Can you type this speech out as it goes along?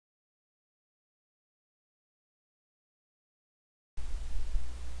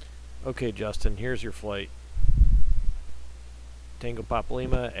Okay, Justin, here's your flight. Tango Papa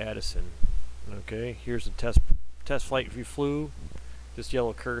Lima, Addison. Okay, here's the test flight you flew. This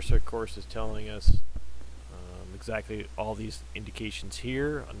yellow cursor, of course, is telling us exactly all these indications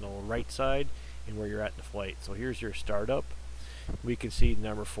here on the right side and where you're at in the flight. So here's your startup. We can see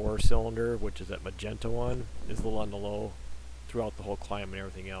number 4 cylinder, which is that magenta one, is a little on the low throughout the whole climb and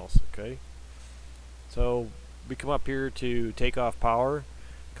everything else. Okay, so we come up here to takeoff power.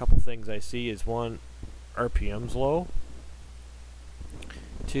 A couple things I see is one, RPM's low.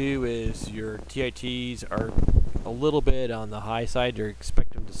 2 is your TITs are a little bit on the high side. You're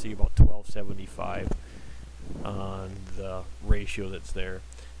expecting to see about 1275 on the ratio that's there.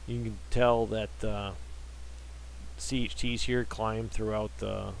 You can tell that CHTs here climb throughout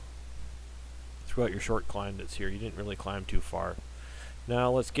your short climb that's here. You didn't really climb too far.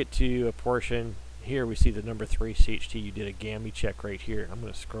 Now let's get to a portion here. We see the number 3 CHT. You did a GAMI check right here. I'm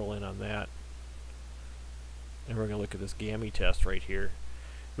going to scroll in on that, and we're going to look at this GAMI test right here.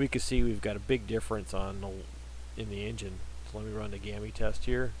 We can see we've got a big difference in the engine. So let me run the GAMI test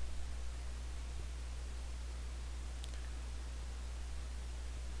here.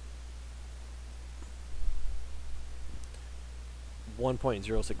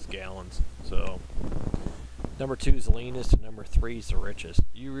 .06 gallons. So number 2 is the leanest and number 3 is the richest.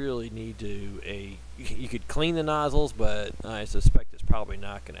 You really need to you could clean the nozzles, but I suspect it's probably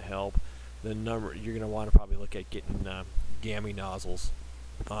not going to help. The number you're going to want to probably look at getting GAMI nozzles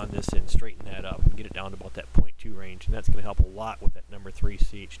on this and straighten that up and get it down to about that 0.2 range, and that's going to help a lot with that number 3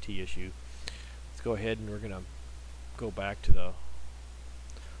 CHT issue. Let's go ahead and we're going to go back to the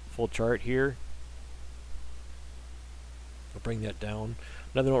full chart here. I'll bring that down.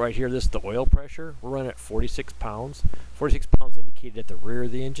 Another note right here, this is the oil pressure. We're running at 46 pounds. 46 pounds indicated at the rear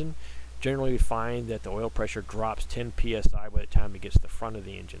of the engine. Generally we find that the oil pressure drops 10 psi by the time it gets to the front of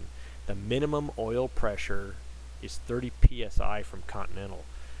the engine. The minimum oil pressure is 30 psi from Continental.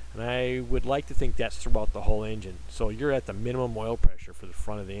 And I would like to think that's throughout the whole engine. So you're at the minimum oil pressure for the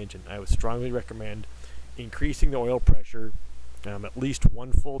front of the engine. I would strongly recommend increasing the oil pressure at least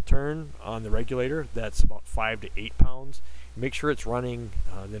 1 full turn on the regulator. That's about 5 to 8 pounds. Make sure it's running,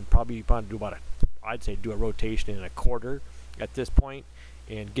 then probably want to do about I'd say do a rotation in a quarter at this point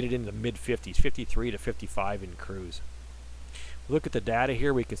and get it into the mid 50s, 53 to 55 in cruise. Look at the data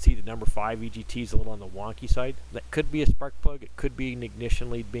here. We can see the number 5 EGT is a little on the wonky side. That could be a spark plug. It could be an ignition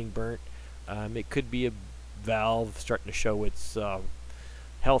lead being burnt. It could be a valve starting to show its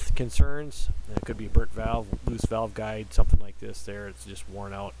health concerns. It could be a burnt valve, loose valve guide, something like this there. It's just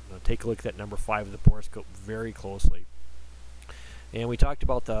worn out. Take a look at that number 5 of the borescope very closely. And we talked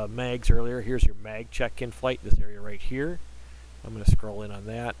about the mags earlier. Here's your mag check-in flight, this area right here. I'm going to scroll in on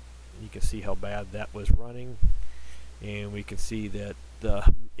that. You can see how bad that was running. And we can see that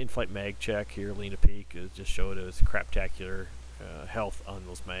the in-flight mag check here, Lena Peak, just showed us craptacular health on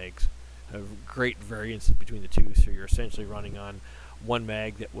those mags. A great variance between the two, so you're essentially running on one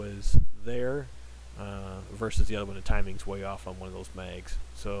mag that was there versus the other one. The timing's way off on one of those mags.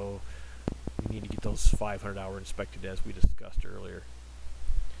 So you need to get those 500-hour inspected as we discussed earlier.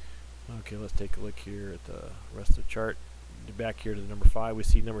 Okay, let's take a look here at the rest of the chart. Back here to the number 5, we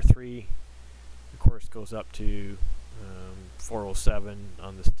see number 3, of course, goes up to 407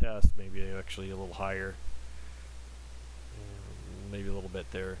 on this test, maybe actually a little higher, maybe a little bit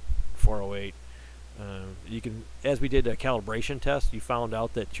there, 408. You can, as we did a calibration test, you found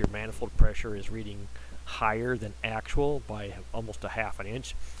out that your manifold pressure is reading higher than actual by almost a half an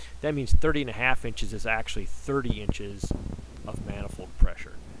inch. That means 30.5 inches is actually 30 inches of manifold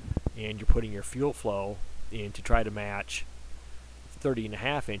pressure, and you're putting your fuel flow in to try to match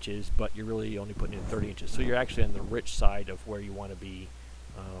 30.5 inches, but you're really only putting in 30 inches. So you're actually on the rich side of where you want to be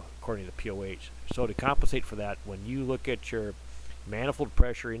according to the POH. So to compensate for that, when you look at your manifold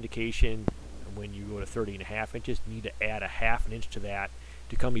pressure indication, when you go to 30.5 inches, you need to add a half an inch to that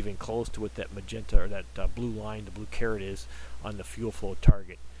to come even close to what that magenta or that blue line, the blue caret is on the fuel flow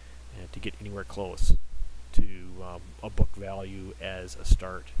target, to get anywhere close to a book value as a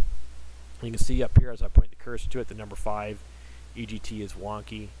start. You can see up here as I point the cursor to it, the number 5 EGT is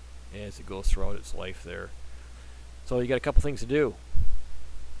wonky as it goes throughout its life there. So you got a couple things to do.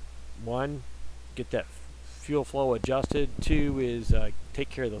 1, get that fuel flow adjusted. 2 is take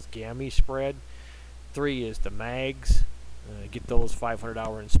care of those GAMI spread. 3 is the mags, get those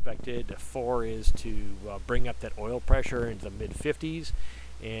 500-hour inspected. 4 is to bring up that oil pressure into the mid 50s,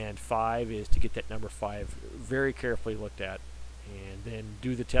 and 5 is to get that number 5 very carefully looked at, and then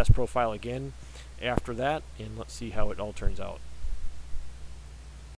do the test profile again after that, and let's see how it all turns out.